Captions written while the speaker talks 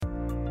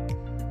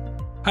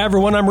Hi,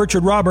 everyone. I'm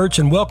Richard Roberts,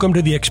 and welcome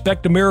to the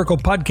Expect a Miracle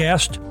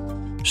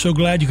podcast. So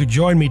glad you could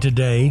join me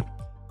today.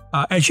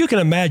 As you can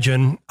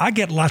imagine, I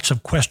get lots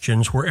of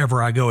questions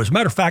wherever I go. As a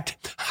matter of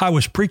fact, I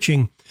was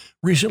preaching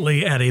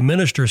recently at a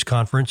ministers'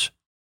 conference,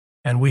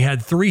 and we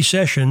had 3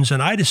 sessions,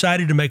 and I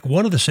decided to make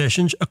one of the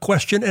sessions a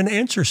question and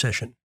answer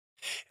session.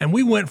 And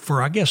we went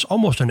for, I guess,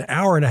 almost an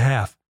hour and a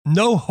half.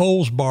 No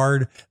holes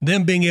barred,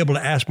 them being able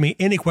to ask me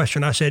any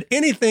question. I said,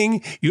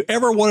 anything you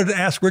ever wanted to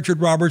ask Richard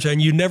Roberts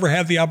and you never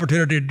have the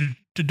opportunity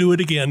to do it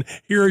again,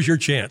 here is your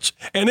chance.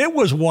 And it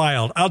was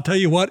wild. I'll tell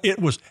you what, it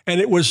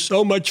was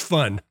so much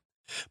fun.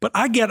 But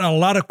I get a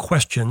lot of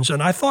questions,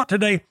 and I thought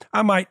today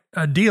I might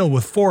deal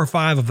with 4 or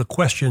 5 of the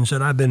questions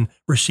that I've been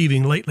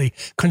receiving lately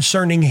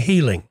concerning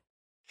healing.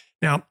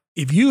 Now,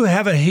 if you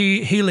have a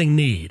healing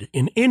need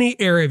in any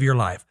area of your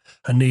life,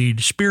 a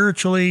need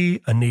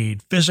spiritually, a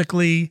need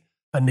physically,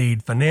 a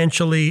need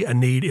financially, a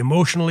need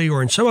emotionally,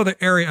 or in some other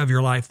area of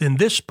your life, then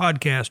this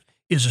podcast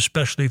is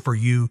especially for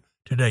you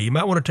today. You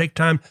might want to take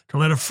time to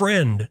let a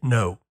friend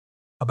know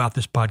about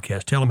this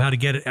podcast. Tell them how to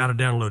get it, how to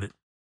download it.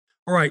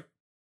 All right.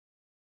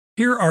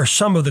 Here are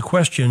some of the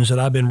questions that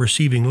I've been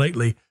receiving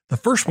lately. The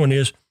first one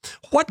is,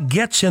 what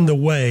gets in the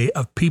way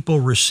of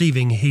people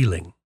receiving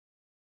healing?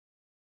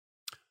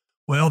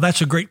 Well,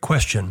 that's a great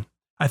question.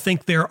 I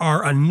think there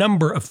are a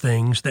number of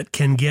things that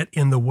can get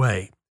in the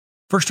way.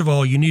 First of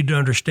all, you need to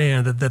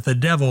understand that the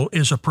devil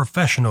is a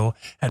professional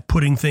at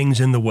putting things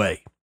in the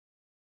way.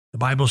 The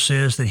Bible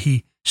says that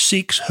he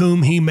seeks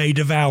whom he may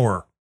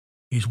devour.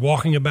 He's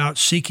walking about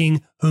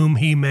seeking whom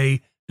he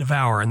may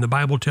devour. And the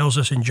Bible tells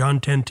us in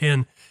John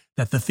 10:10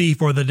 that the thief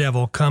or the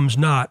devil comes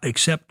not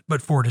except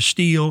but for to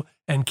steal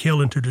and kill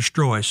and to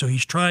destroy. So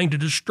he's trying to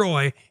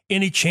destroy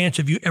any chance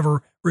of you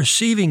ever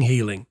receiving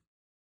healing.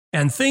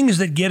 And things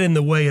that get in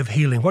the way of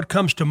healing, what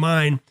comes to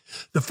mind?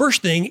 The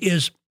first thing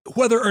is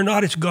whether or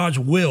not it's God's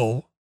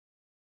will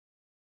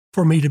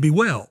for me to be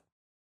well.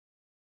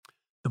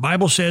 The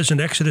Bible says in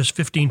Exodus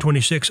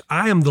 15:26,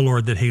 I am the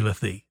Lord that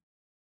healeth thee.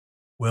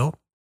 Well,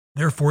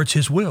 therefore it's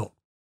his will.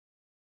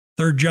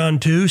 3 John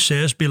 2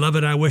 says,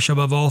 Beloved, I wish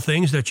above all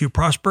things that you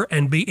prosper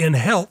and be in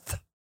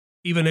health,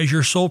 even as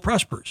your soul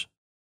prospers.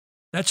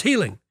 That's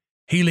healing.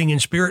 Healing in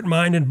spirit,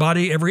 mind, and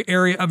body, every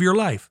area of your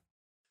life.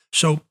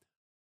 So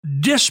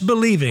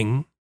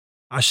disbelieving,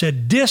 I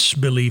said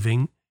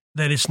disbelieving,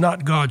 that it's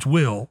not God's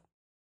will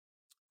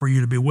for you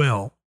to be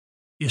well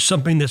is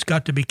something that's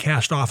got to be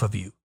cast off of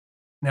you.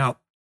 Now,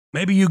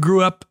 maybe you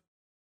grew up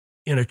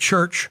in a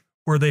church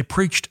where they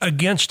preached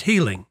against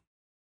healing.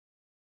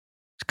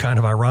 It's kind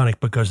of ironic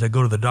because they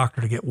go to the doctor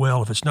to get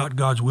well. If it's not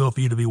God's will for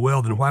you to be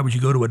well, then why would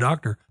you go to a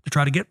doctor to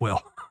try to get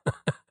well?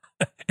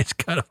 It's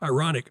kind of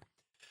ironic.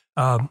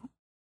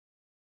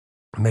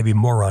 Maybe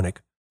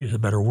moronic is a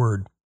better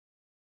word.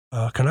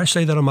 Can I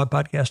say that on my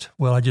podcast?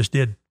 Well, I just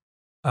did.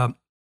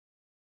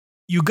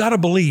 You got to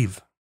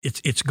believe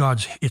it's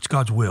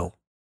God's will.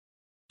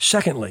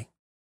 Secondly,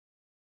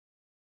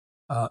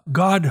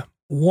 God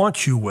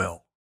wants you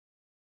well.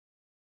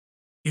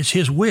 It's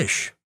his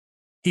wish.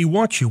 He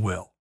wants you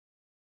well.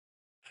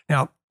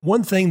 Now,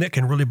 one thing that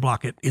can really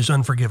block it is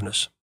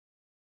unforgiveness.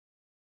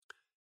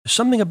 There's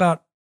something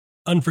about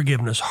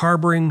unforgiveness,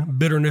 harboring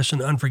bitterness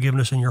and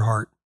unforgiveness in your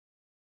heart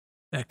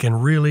that can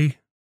really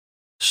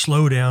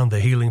slow down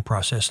the healing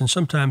process and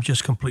sometimes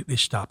just completely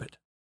stop it.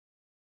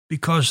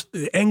 Because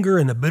the anger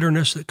and the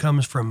bitterness that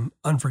comes from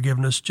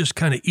unforgiveness just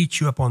kind of eats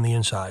you up on the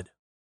inside.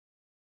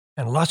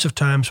 And lots of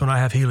times when I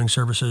have healing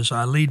services,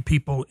 I lead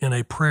people in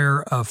a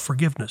prayer of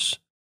forgiveness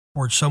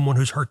towards someone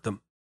who's hurt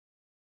them,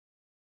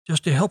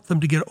 just to help them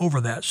to get over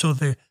that so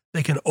they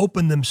can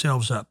open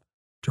themselves up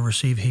to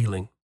receive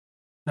healing.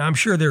 Now, I'm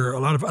sure there are a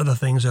lot of other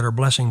things that are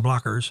blessing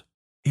blockers,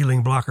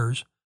 healing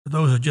blockers, but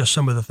those are just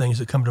some of the things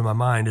that come to my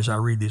mind as I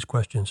read these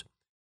questions.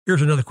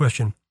 Here's another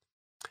question.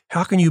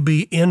 How can you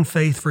be in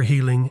faith for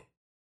healing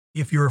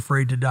if you're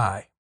afraid to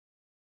die?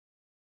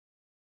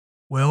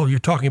 Well, you're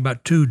talking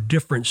about 2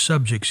 different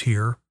subjects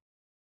here.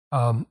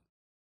 I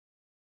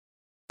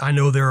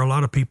know there are a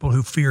lot of people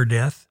who fear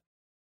death.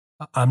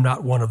 I'm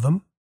not one of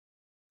them.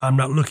 I'm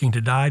not looking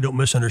to die. Don't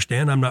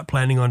misunderstand. I'm not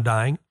planning on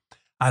dying.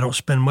 I don't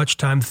spend much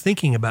time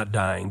thinking about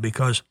dying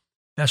because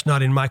that's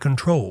not in my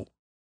control.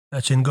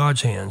 That's in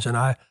God's hands. And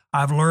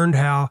I've learned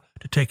how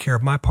to take care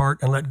of my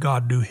part and let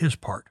God do his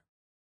part.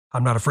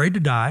 I'm not afraid to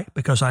die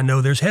because I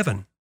know there's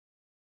heaven.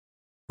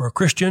 For a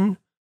Christian,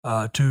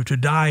 to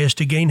die is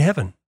to gain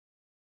heaven.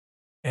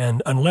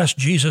 And unless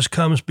Jesus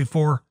comes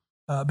before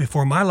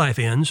my life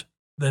ends,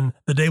 then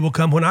the day will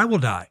come when I will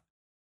die.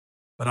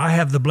 But I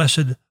have the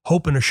blessed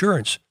hope and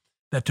assurance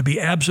that to be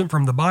absent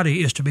from the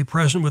body is to be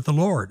present with the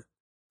Lord.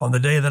 On the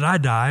day that I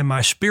die,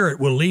 my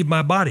spirit will leave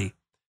my body.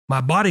 My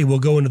body will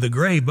go into the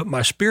grave, but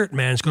my spirit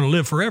man is going to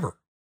live forever.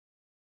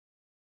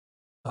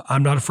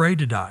 I'm not afraid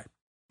to die.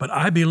 But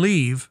I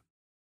believe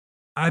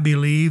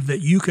that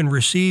you can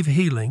receive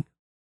healing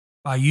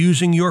by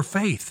using your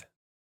faith.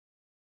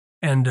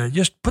 And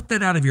just put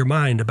that out of your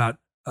mind about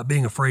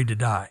being afraid to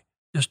die.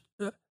 Just,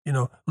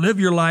 live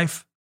your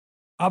life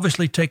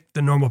Obviously, take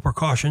the normal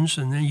precautions,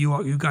 and then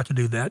you got to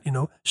do that,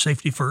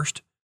 safety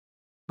first.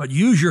 But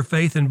use your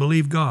faith and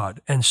believe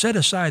God and set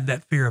aside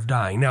that fear of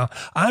dying. Now,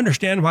 I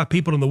understand why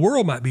people in the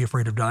world might be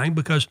afraid of dying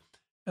because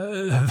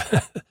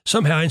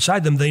somehow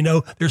inside them they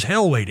know there's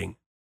hell waiting.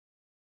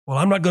 Well,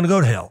 I'm not going to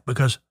go to hell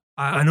because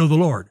I know the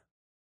Lord.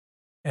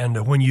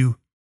 And when you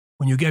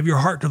give your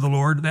heart to the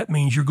Lord, that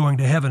means you're going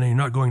to heaven and you're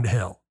not going to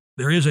hell.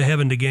 There is a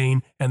heaven to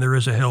gain and there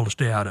is a hell to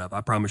stay out of.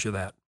 I promise you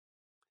that.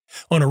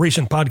 On a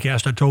recent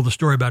podcast, I told the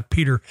story about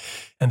Peter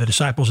and the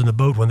disciples in the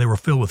boat when they were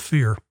filled with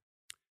fear.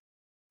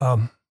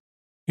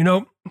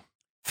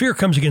 Fear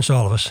comes against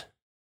all of us.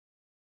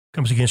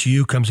 Comes against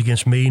you, comes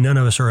against me. None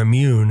of us are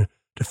immune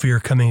to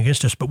fear coming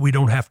against us, but we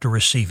don't have to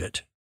receive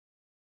it.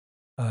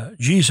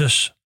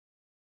 Jesus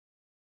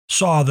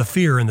saw the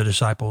fear in the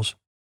disciples,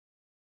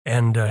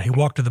 and he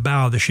walked to the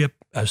bow of the ship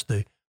as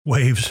the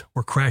waves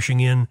were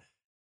crashing in.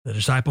 The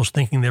disciples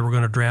thinking they were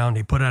going to drown,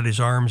 he put out his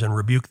arms and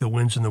rebuked the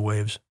winds and the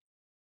waves.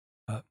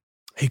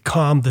 He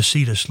calmed the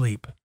sea to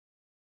sleep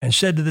and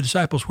said to the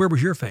disciples, "Where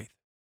was your faith?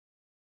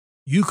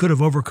 You could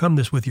have overcome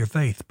this with your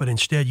faith, but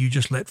instead you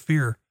just let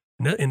fear,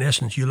 in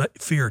essence, you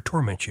let fear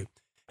torment you.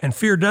 And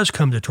fear does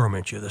come to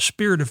torment you. The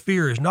spirit of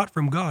fear is not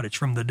from God, it's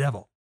from the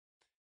devil.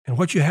 And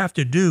what you have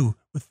to do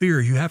with fear,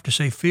 you have to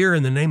say, fear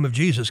in the name of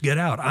Jesus, get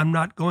out. I'm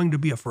not going to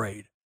be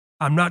afraid.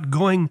 I'm not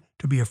going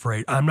to be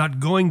afraid. I'm not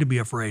going to be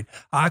afraid.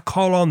 I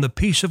call on the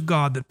peace of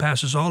God that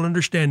passes all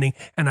understanding,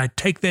 and I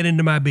take that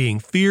into my being.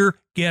 Fear,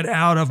 get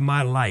out of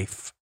my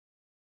life."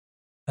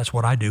 That's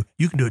what I do.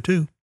 You can do it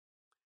too.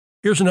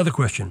 Here's another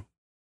question.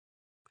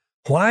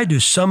 Why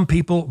do some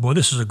people, boy,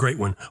 this is a great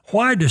one.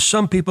 Why do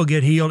some people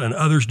get healed and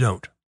others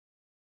don't?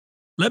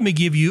 Let me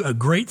give you a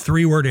great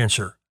 3-word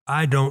answer.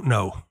 I don't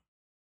know.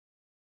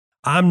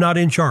 I'm not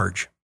in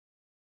charge.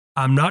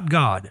 I'm not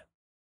God.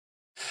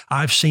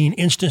 I've seen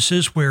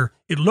instances where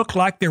it looked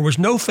like there was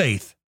no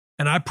faith,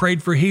 and I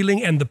prayed for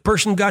healing, and the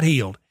person got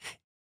healed.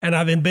 And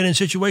I've been in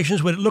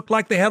situations when it looked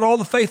like they had all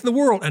the faith in the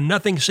world, and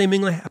nothing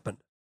seemingly happened.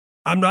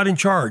 I'm not in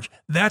charge.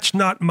 That's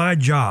not my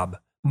job.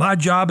 My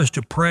job is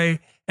to pray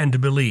and to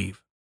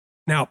believe.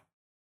 Now,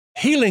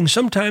 healing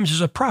sometimes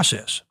is a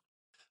process.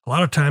 A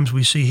lot of times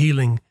we see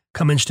healing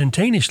come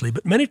instantaneously,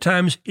 but many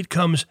times it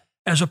comes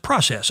as a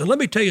process. And let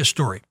me tell you a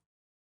story.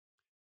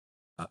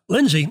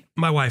 Lindsay,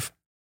 my wife,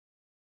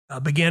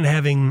 began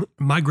having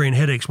migraine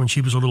headaches when she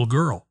was a little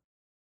girl.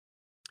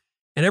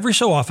 And every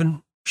so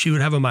often, she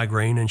would have a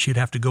migraine and she'd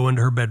have to go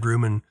into her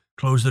bedroom and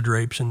close the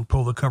drapes and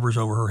pull the covers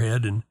over her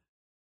head and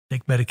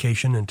take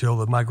medication until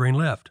the migraine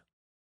left.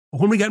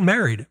 When we got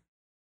married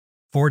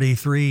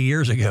 43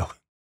 years ago,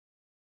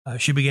 I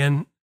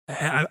began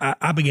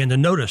to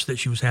notice that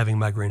she was having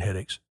migraine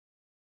headaches.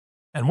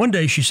 And one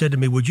day she said to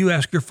me, "Would you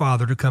ask your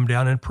father to come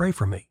down and pray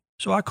for me?"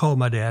 So I called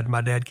my dad.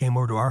 My dad came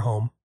over to our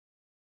home.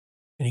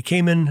 And he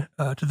came in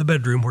to the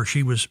bedroom where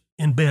she was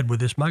in bed with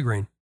this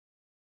migraine.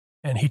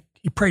 And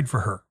he prayed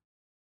for her.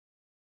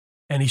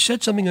 And he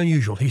said something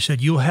unusual. He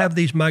said, "You'll have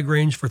these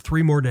migraines for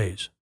 3 more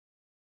days."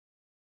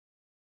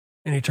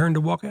 And he turned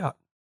to walk out.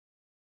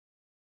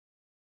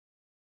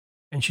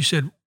 And she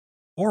said,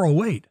 "Oral,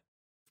 wait,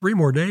 3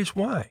 more days?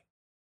 Why?"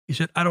 He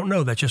said, "I don't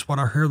know. That's just what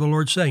I hear the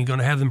Lord saying. You're going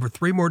to have them for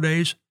 3 more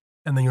days,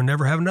 and then you'll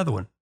never have another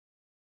one."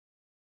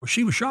 Well,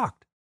 she was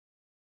shocked.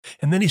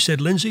 And then he said,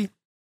 "Lindsay,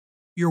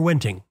 you're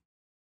wenting."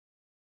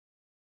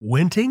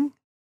 Wenting?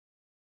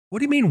 What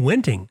do you mean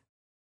wenting?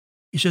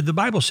 He said, the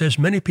Bible says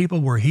many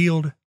people were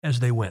healed as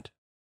they went.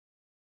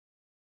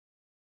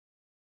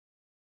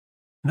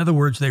 In other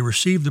words, they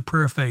received the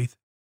prayer of faith,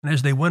 and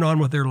as they went on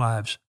with their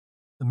lives,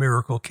 the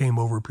miracle came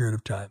over a period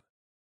of time.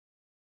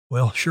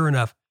 Well, sure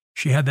enough,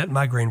 she had that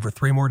migraine for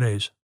 3 more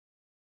days.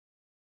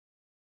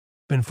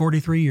 Been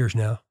 43 years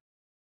now.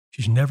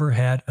 She's never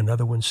had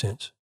another one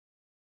since.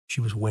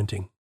 She was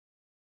wenting.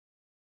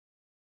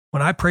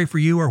 When I pray for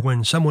you or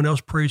when someone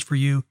else prays for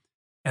you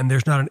and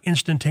there's not an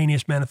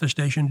instantaneous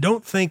manifestation,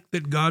 don't think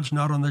that God's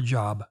not on the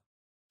job.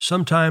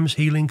 Sometimes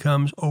healing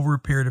comes over a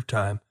period of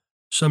time.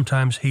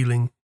 Sometimes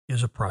healing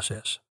is a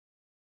process.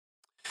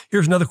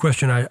 Here's another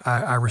question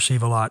I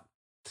receive a lot.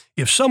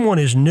 If someone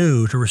is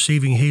new to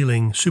receiving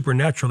healing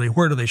supernaturally,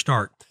 where do they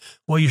start?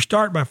 Well, you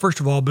start by,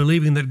 first of all,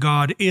 believing that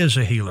God is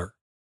a healer.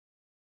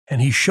 And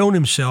he's shown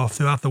himself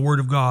throughout the Word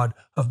of God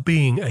of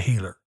being a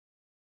healer.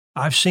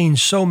 I've seen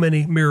so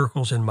many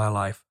miracles in my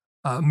life,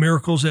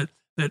 miracles that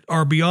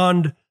are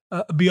beyond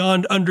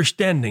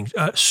understanding,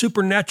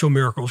 supernatural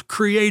miracles,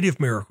 creative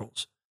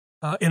miracles.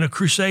 In a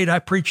crusade I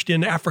preached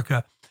in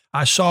Africa,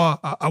 I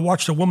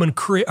watched a woman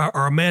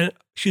I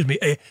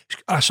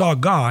saw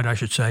God, I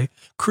should say,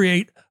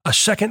 create a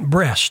second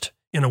breast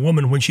in a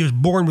woman when she was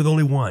born with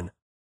only one.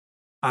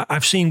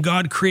 I've seen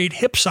God create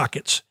hip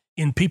sockets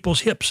in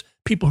people's hips,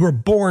 people who are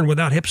born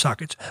without hip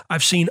sockets.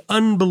 I've seen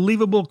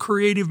unbelievable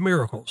creative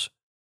miracles.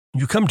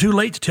 You come too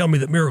late to tell me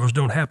that miracles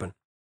don't happen.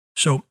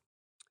 So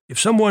if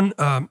someone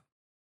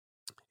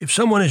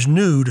is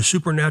new to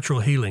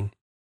supernatural healing,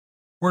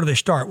 where do they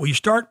start? Well, you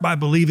start by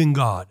believing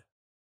God.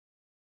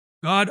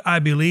 God, I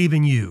believe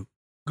in you.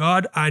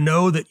 God, I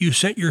know that you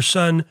sent your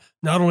Son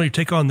not only to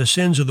take on the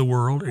sins of the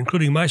world,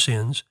 including my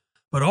sins,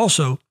 but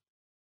also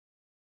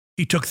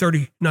he took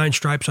 39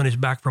 stripes on his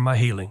back for my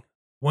healing,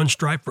 1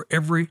 stripe for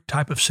every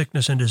type of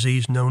sickness and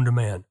disease known to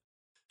man.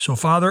 So,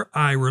 Father,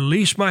 I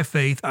release my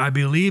faith. I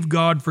believe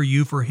God for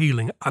you for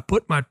healing. I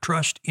put my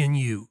trust in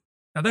you.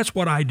 Now, that's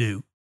what I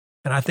do,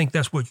 and I think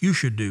that's what you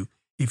should do.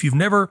 If you've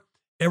never,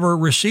 ever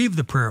received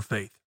the prayer of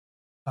faith,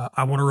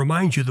 I want to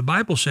remind you, the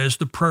Bible says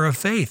the prayer of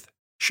faith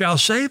shall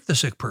save the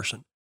sick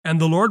person, and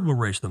the Lord will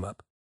raise them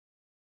up.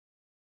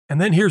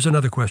 And then here's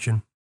another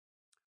question.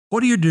 What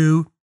do you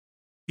do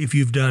if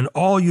you've done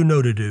all you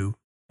know to do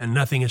and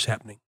nothing is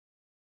happening?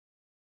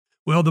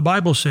 Well, the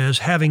Bible says,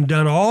 having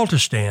done all to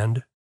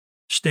stand,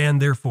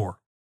 stand therefore.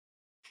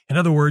 In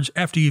other words,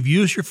 after you've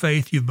used your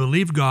faith, you've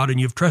believed God and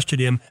you've trusted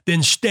him,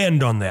 then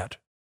stand on that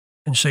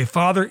and say,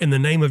 Father, in the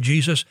name of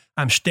Jesus,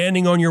 I'm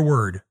standing on your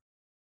word.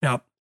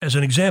 Now, as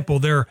an example,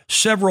 there are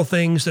several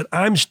things that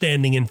I'm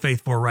standing in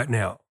faith for right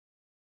now.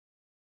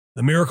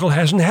 The miracle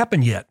hasn't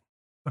happened yet,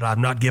 but I've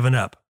not given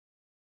up.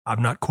 I've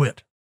not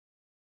quit.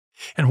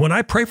 And when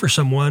I pray for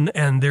someone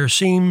and there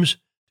seems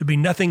to be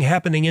nothing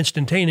happening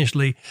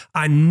instantaneously,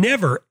 I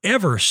never,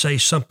 ever say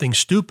something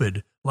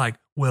stupid like,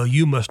 well,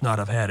 you must not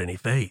have had any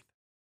faith.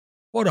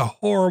 What a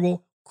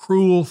horrible,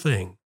 cruel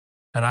thing.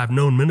 And I've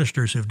known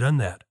ministers who've done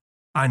that.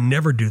 I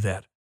never do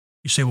that.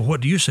 You say, well,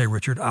 what do you say,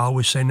 Richard? I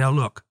always say, now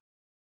look,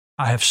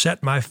 I have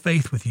set my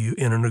faith with you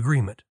in an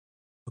agreement,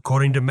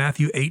 according to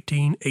Matthew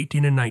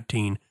 18:18 and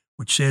 19,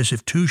 which says,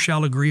 if two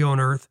shall agree on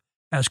earth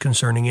as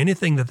concerning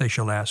anything that they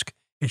shall ask,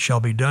 it shall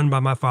be done by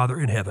my Father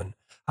in heaven.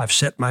 I've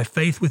set my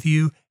faith with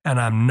you, and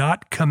I'm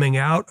not coming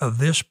out of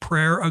this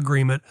prayer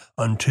agreement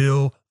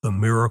until the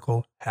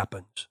miracle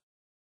happens.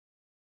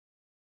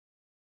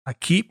 I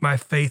keep my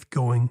faith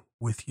going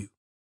with you,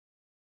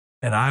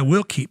 and I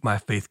will keep my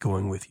faith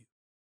going with you.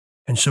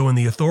 And so in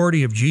the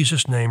authority of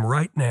Jesus' name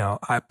right now,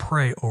 I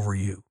pray over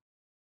you.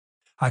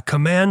 I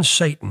command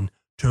Satan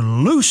to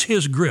loose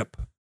his grip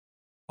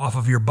off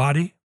of your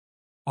body,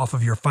 off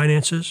of your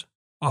finances,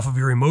 off of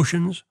your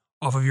emotions,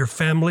 off of your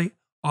family,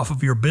 off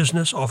of your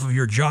business, off of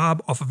your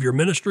job, off of your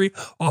ministry,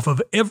 off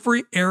of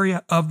every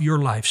area of your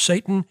life.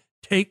 Satan,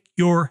 take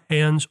your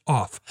hands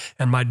off.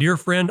 And my dear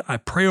friend, I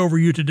pray over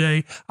you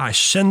today. I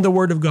send the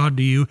word of God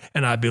to you,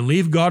 and I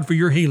believe God for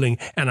your healing,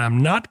 and I'm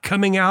not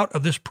coming out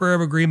of this prayer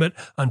of agreement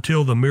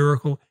until the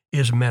miracle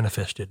is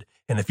manifested.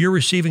 And if you're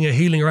receiving a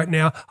healing right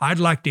now, I'd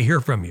like to hear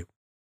from you.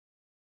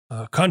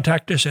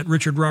 Contact us at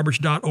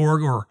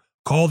richardroberts.org or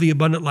call the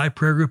Abundant Life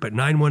Prayer Group at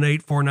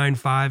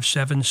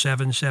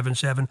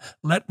 918-495-7777.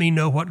 Let me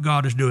know what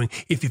God is doing.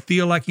 If you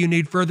feel like you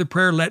need further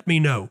prayer, let me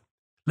know.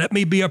 Let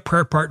me be a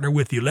prayer partner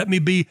with you. Let me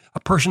be a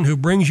person who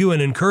brings you an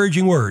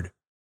encouraging word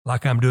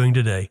like I'm doing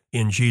today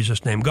in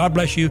Jesus' name. God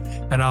bless you,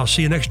 and I'll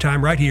see you next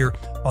time right here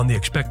on the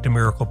Expect a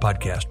Miracle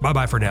podcast.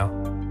 Bye-bye for now.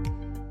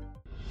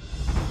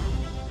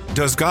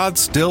 Does God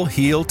still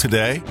heal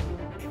today?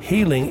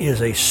 Healing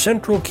is a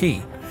central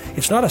key.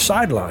 It's not a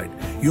sideline.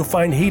 You'll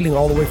find healing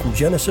all the way from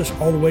Genesis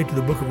all the way to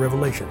the book of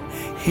Revelation.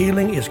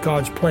 Healing is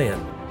God's plan.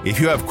 If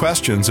you have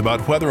questions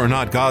about whether or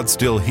not God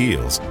still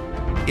heals,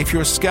 if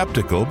you're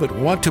skeptical but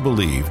want to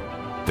believe,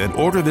 then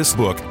order this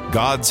book,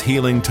 God's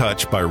Healing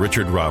Touch by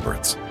Richard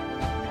Roberts.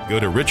 Go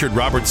to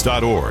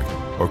richardroberts.org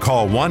or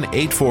call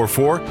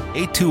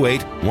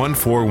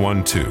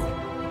 1-844-828-1412.